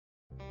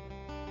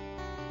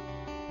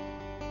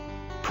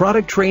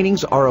Product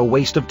trainings are a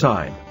waste of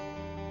time.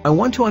 I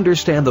want to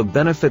understand the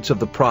benefits of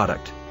the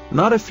product,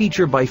 not a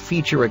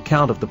feature-by-feature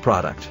account of the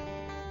product.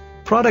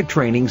 Product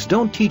trainings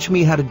don't teach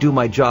me how to do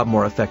my job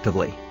more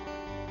effectively.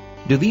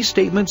 Do these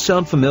statements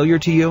sound familiar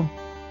to you?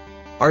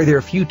 Are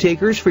there few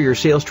takers for your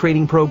sales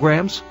training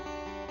programs?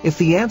 If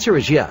the answer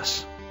is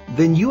yes,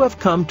 then you have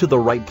come to the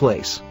right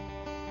place.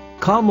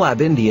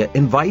 CommLab India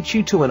invites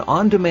you to an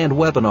on-demand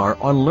webinar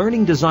on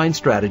learning design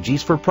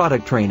strategies for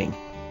product training.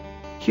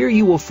 Here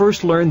you will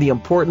first learn the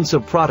importance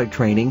of product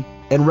training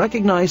and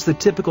recognize the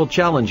typical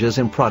challenges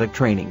in product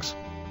trainings.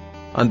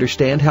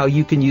 Understand how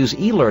you can use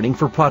e-learning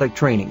for product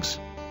trainings.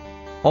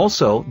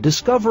 Also,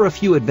 discover a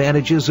few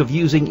advantages of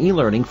using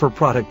e-learning for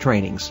product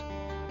trainings.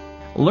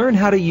 Learn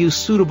how to use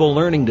suitable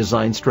learning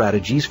design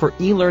strategies for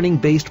e-learning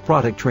based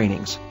product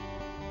trainings.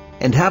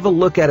 And have a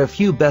look at a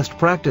few best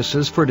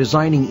practices for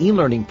designing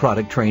e-learning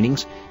product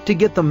trainings to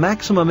get the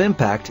maximum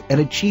impact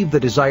and achieve the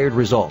desired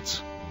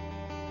results.